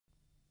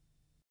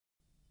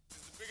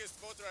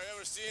water I've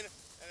ever seen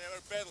and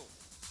ever paddled.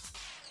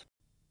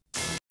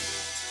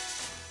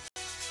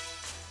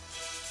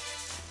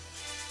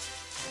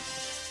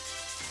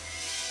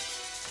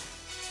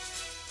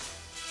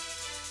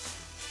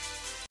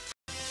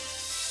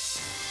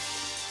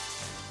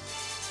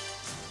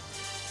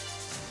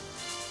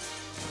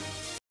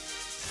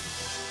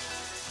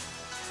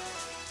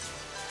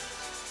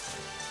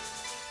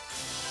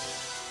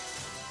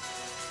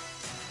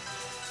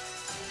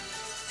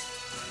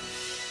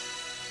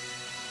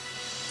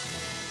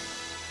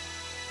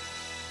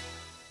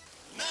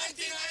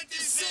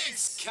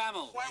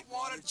 Camel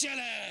Whitewater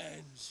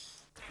Challenge!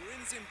 We're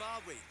in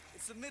Zimbabwe.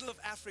 It's the middle of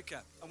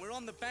Africa, and we're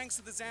on the banks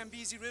of the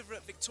Zambezi River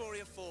at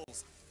Victoria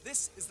Falls.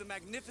 This is the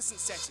magnificent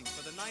setting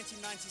for the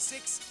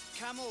 1996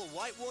 Camel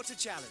Whitewater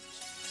Challenge.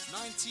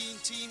 19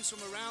 teams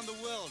from around the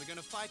world are going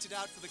to fight it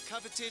out for the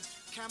coveted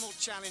Camel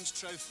Challenge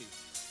trophy.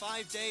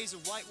 5 days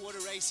of whitewater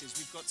races.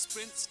 We've got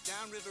sprints,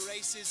 downriver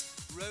races,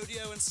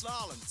 rodeo and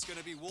slalom. It's going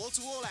to be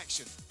wall-to-wall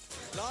action.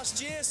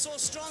 Last year saw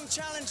strong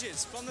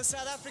challenges from the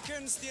South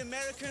Africans, the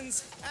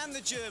Americans and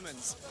the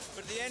Germans.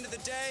 But at the end of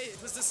the day,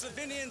 it was the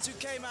Slovenians who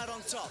came out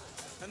on top.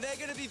 And they're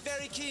going to be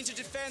very keen to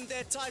defend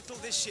their title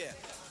this year.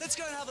 Let's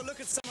go and have a look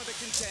at some of the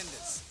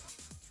contenders.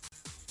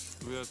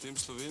 We are Team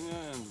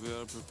Slovenia and we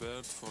are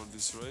prepared for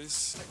this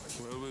race.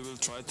 Well, we will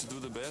try to do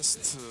the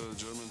best.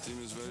 German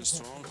team is very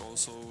strong,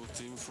 also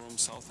team from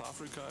South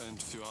Africa and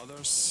a few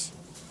others,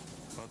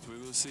 but we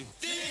will see.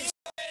 Team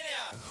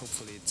Slovenia!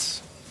 Hopefully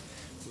it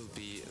will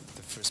be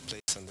the first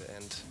place on the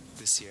end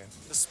this year.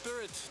 The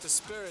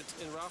spirit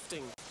in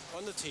rafting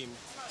on the team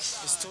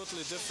is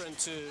totally different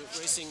to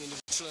racing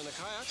individual in a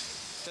kayak.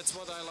 That's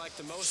what I like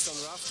the most on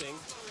rafting,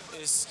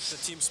 is the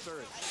team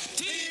spirit.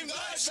 Team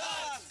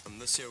Deutschland!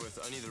 This year with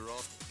only the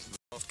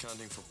raft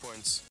counting for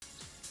points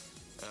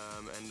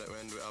and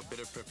our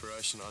better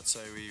preparation, I'd say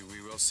we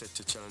will set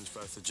to challenge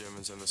both the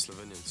Germans and the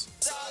Slovenians.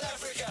 South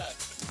Africa!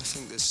 I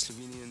think the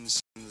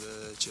Slovenians and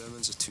the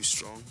Germans are too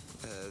strong.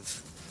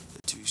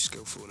 They're too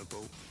skillful in a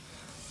boat.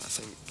 I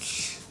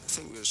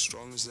think we're as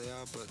strong as they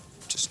are, but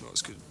just not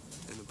as good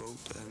in the boat.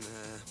 And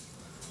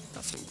I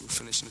think we'll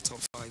finish in the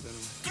top 5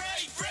 anyway.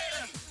 Great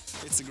Britain!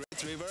 It's a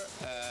great river,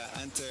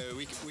 and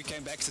we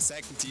came back to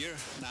second tier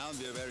now, and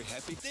we are very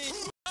happy.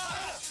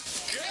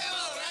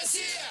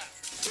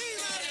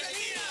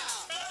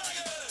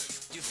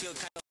 You feel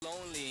kind of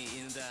lonely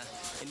in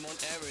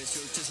Mount Everest.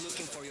 You're just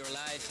looking for your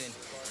life, and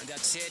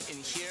that's it.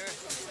 And here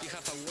you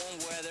have a warm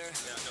weather,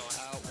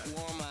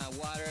 warm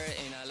water,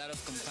 and a lot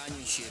of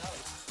companionship.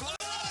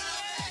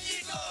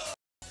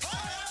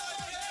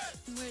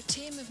 We're a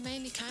team of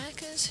mainly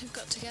kayakers who've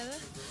got together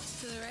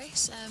for the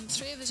race.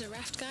 3 of us are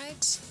raft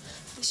guides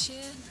this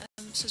year,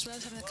 so as well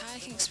as having the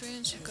kayaking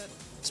experience, we've got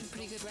some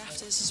pretty good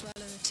rafters as well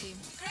in the team.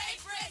 Great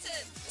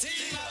Britain!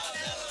 Team of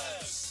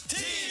Netherlands!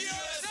 Team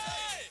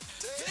USA!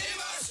 Team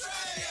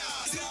Australia!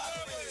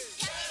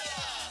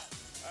 Canada!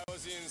 I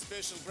was in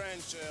special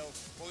branch of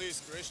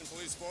Croatian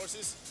police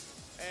forces,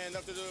 and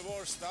after the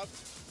war stopped,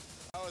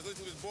 I was a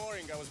little bit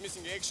boring. I was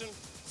missing action,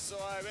 so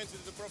I went to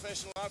the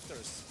professional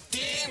rafters.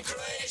 Team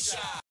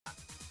Croatia!